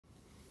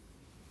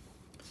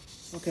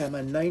Okay, I'm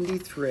on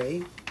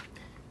 93,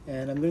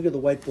 and I'm going to go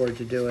to the whiteboard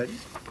to do it.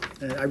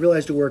 And I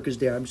realize the work is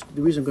there.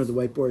 The reason I'm going to the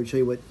whiteboard is to show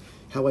you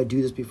how I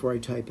do this before I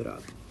type it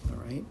up. All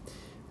right,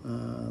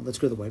 let's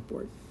go to the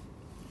whiteboard.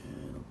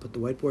 And I'll put the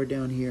whiteboard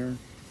down here.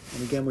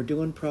 And again, we're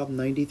doing problem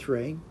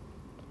 93.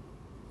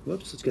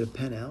 Whoops, let's get a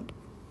pen out.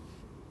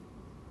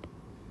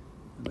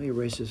 Let me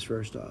erase this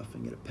first off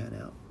and get a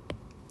pen out.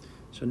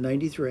 So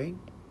 93,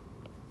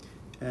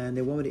 and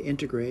they want me to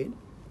integrate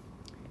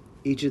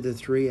each of the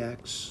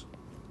 3x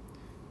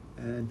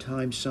and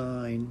times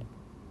sine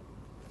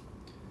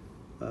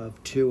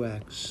of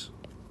 2x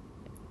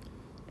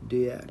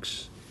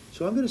dx.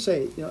 So I'm going to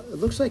say, it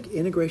looks like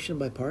integration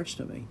by parts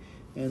to me.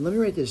 And let me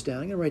write this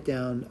down. I'm going to write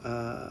down,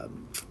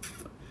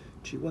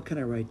 what can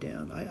I write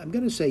down? I'm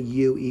going to say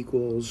u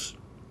equals,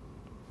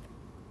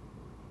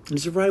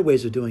 there's a variety of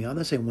ways of doing it. I'm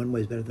not saying one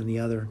way is better than the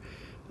other.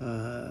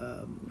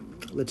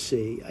 Let's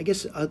see. I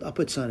guess I'll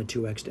put sine of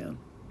 2x down.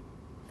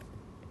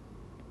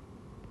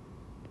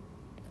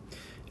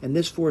 And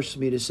this forces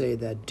me to say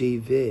that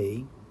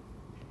dv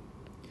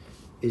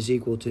is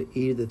equal to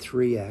e to the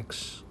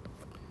 3x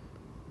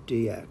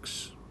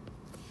dx.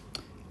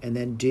 And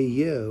then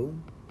du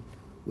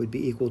would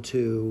be equal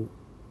to,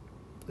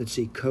 let's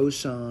see,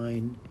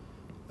 cosine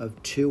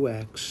of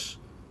 2x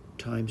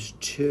times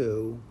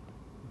 2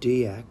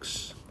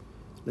 dx.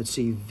 Let's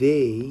see,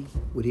 v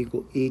would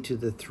equal e to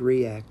the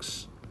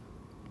 3x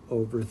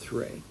over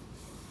 3.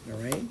 All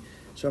right?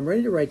 So I'm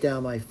ready to write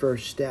down my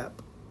first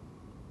step.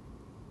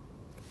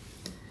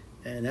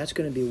 And that's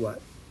going to be what?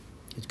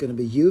 It's going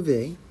to be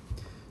uv.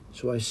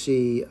 So I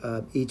see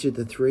e to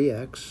the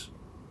 3x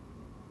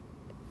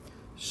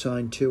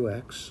sine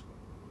 2x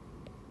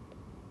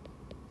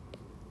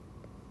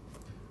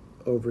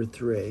over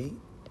 3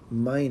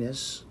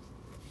 minus,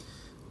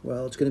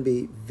 well, it's going to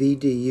be v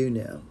du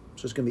now.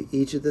 So it's going to be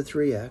e to the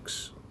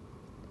 3x.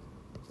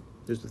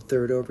 There's the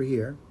third over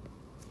here.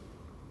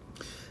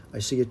 I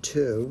see a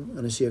 2,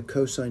 and I see a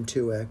cosine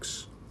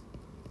 2x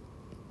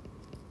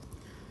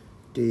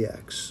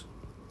dx.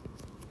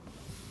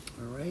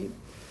 All right,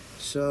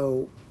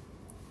 so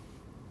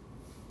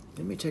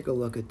let me take a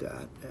look at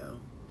that now.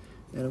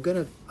 And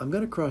I'm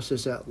gonna cross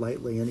this out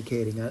lightly,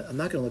 indicating I'm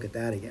not gonna look at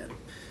that again.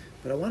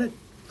 But I want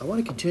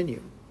to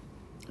continue.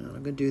 And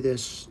I'm gonna do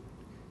this.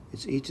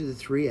 It's e to the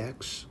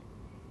 3x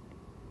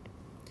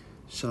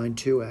sine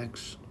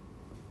 2x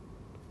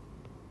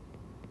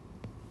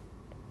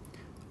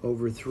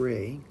over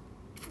 3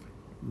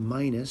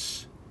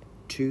 minus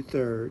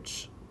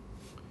 2/3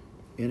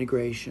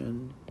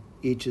 integration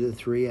e to the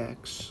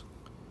 3x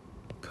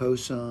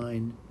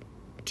cosine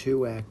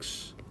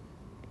 2x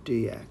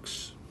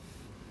dx.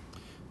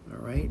 All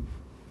right?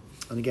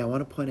 And again, I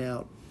want to point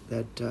out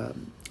that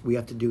we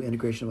have to do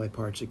integration by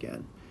parts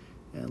again.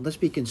 And let's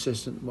be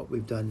consistent with what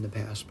we've done in the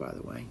past, by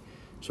the way.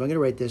 So I'm going to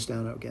write this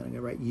down again. I'm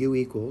going to write u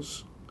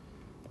equals,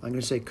 I'm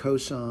going to say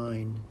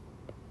cosine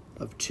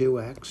of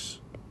 2x.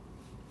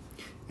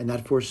 And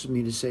that forces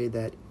me to say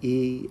that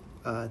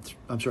I'll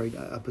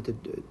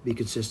put be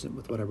consistent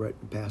with what I wrote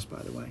in the past,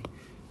 by the way.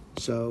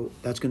 So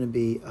that's going to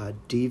be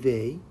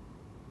dv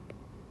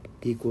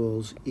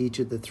equals e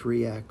to the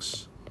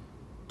 3x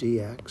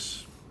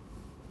dx.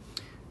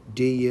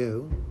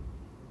 du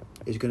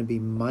is going to be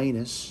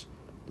minus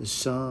the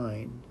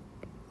sine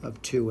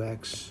of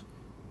 2x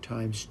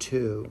times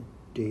 2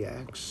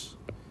 dx.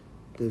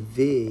 The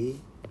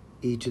v,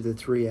 e to the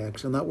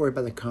 3x, I'm not worried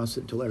about the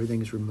constant until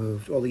everything is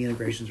removed, all the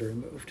integrations are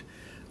removed,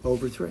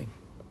 over 3.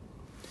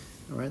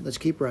 All right, let's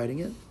keep writing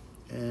it.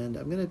 And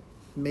I'm going to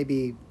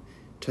maybe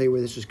tell you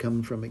where this is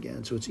coming from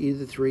again. So it's e to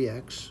the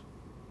 3x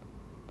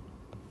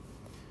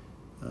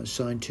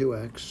sine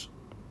 2x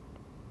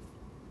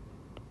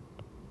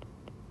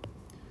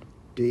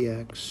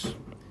dx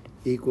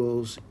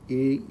equals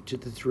e to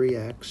the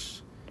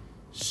 3x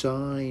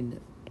sine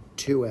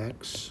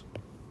 2x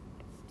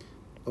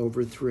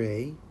over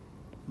 3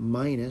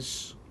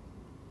 minus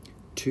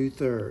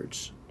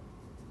 2/3.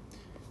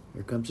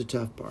 Here comes the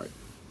tough part.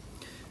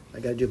 I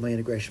got to do my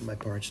integration by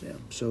parts now.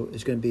 So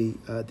it's going to be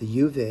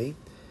the uv.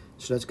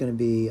 So that's going to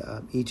be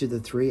e to the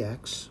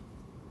 3x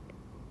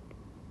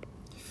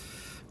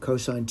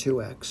cosine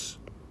 2x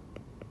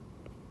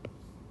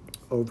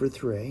over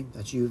 3.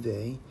 That's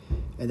uv.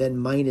 And then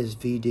minus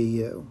v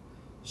du.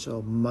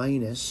 So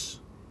minus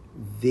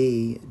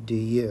v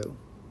du.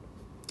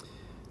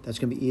 That's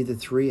going to be e to the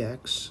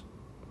 3x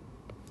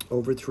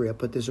over 3. I'll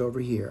put this over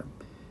here.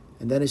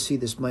 And then I see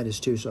this minus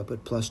 2, so I'll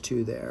put plus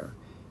 2 there.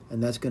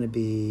 And that's going to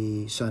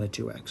be sine of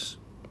 2x.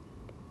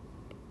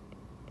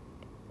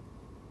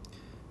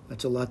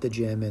 That's a lot to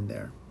jam in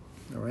there.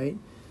 All right?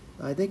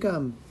 I think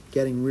I'm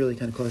getting really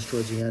kind of close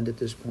towards the end at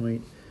this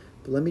point.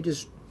 But let me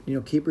just,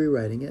 keep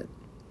rewriting it.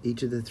 E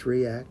to the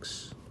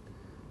 3x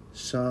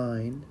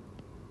sine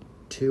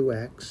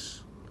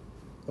 2x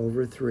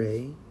over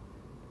 3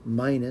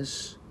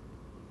 minus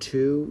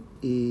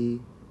 2e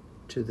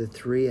to the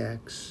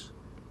 3x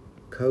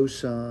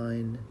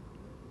cosine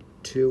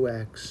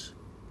 2x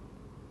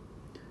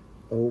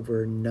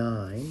over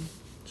 9.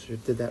 So I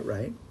did that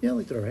right. Yeah, I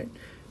looked at it right.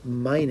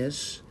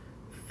 Minus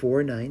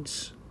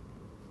 4/9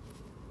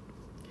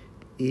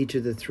 e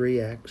to the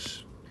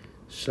 3x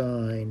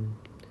sine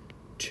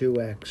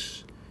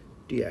 2x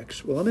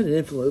dx. Well, I'm in an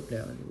infinite loop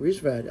now. The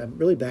reason for that, I'm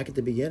really back at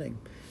the beginning,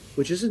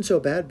 which isn't so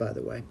bad, by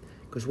the way,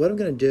 because what I'm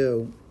going to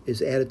do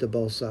is add it to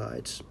both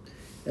sides.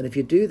 And if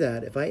you do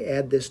that, if I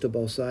add this to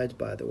both sides,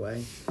 by the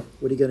way,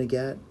 what are you going to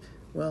get?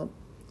 Well,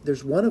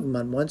 there's one of them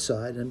on one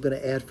side, and I'm going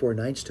to add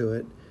 4/9 to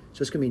it.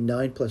 So it's going to be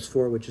 9 plus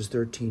 4, which is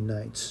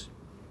 13/9.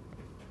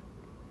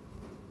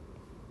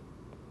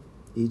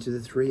 E to the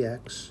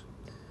 3x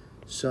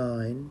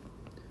sine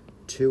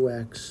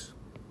 2x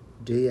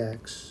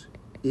dx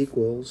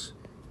equals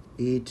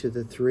e to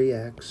the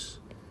 3x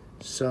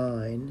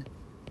sine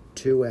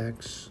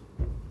 2x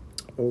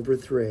over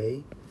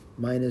 3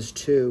 minus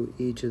 2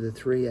 e to the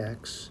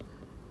 3x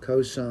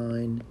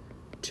cosine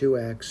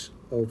 2x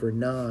over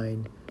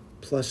 9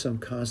 plus some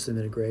constant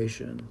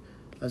integration.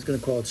 I was going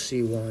to call it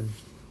C1.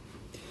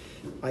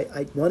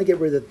 I want to get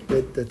rid of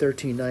the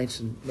 13/9,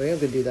 and the way I'm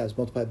going to do that is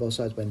multiply both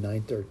sides by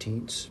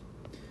 9/13.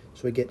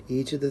 So I get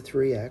e to the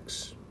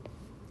 3x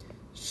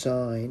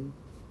sine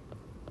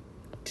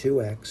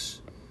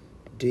 2x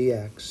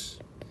dx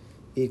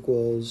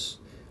equals,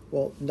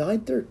 well,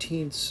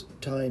 9/13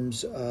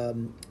 times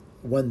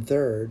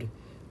 1/3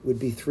 would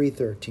be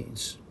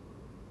 3/13.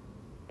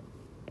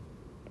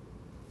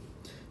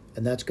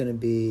 And that's going to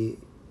be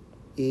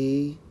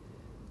e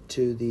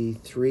to the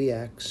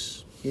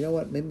 3x. You know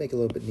what? Maybe make it a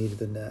little bit neater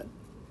than that.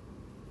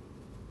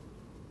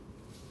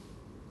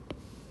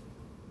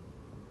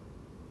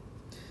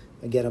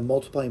 Again, I'm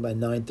multiplying by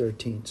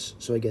 9/13.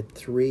 So I get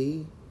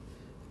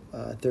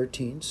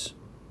 3/13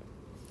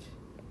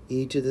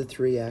 e to the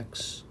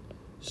 3x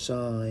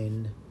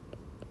sine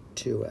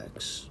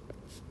 2x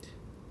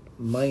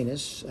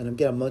minus, and I'm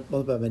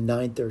multiplying by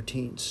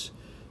 9/13.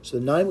 So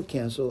the 9 would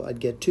cancel. I'd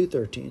get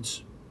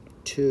 2/13.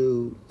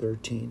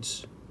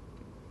 2/13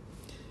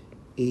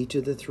 e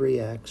to the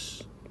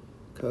 3x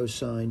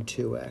cosine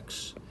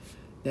 2x.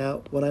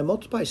 Now, when I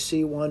multiply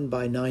C1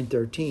 by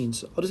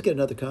 9/13, I'll just get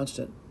another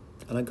constant,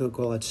 and I'm going to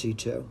call that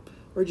C2,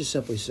 or just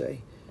simply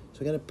C. So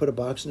I'm going to put a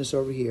box in this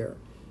over here,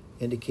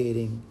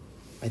 indicating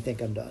I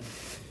think I'm done.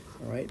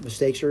 All right,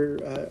 mistakes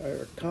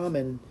are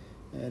common,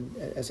 and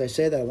as I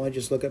say that, I want to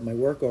just look at my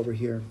work over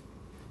here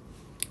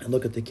and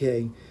look at the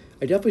key.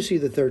 I definitely see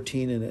the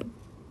 13 in it,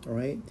 all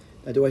right?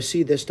 Now, do I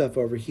see this stuff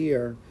over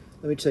here?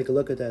 Let me take a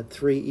look at that.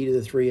 3 e to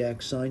the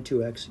 3x sine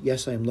 2x.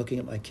 Yes, I am looking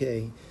at my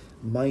k.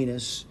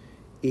 Minus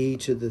e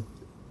to the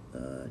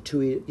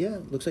 2e. Yeah,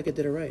 looks like I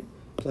did it right.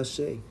 Plus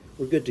c.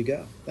 We're good to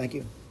go. Thank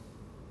you.